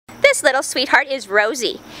This little sweetheart is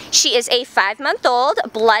Rosie. She is a 5-month-old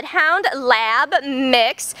Bloodhound Lab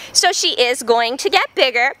mix, so she is going to get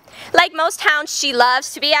bigger. Like most hounds, she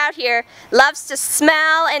loves to be out here, loves to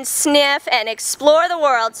smell and sniff and explore the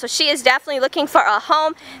world, so she is definitely looking for a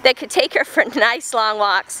home that could take her for nice long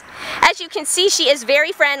walks. As you can see, she is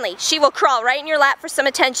very friendly. She will crawl right in your lap for some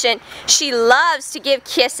attention. She loves to give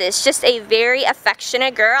kisses, just a very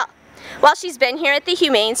affectionate girl. While she's been here at the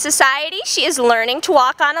Humane Society, she is learning to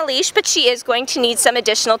walk on a leash, but she is going to need some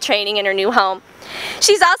additional training in her new home.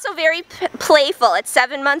 She's also very playful. At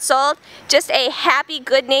 7 months old, just a happy,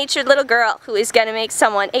 good-natured little girl who is going to make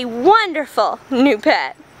someone a wonderful new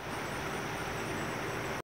pet.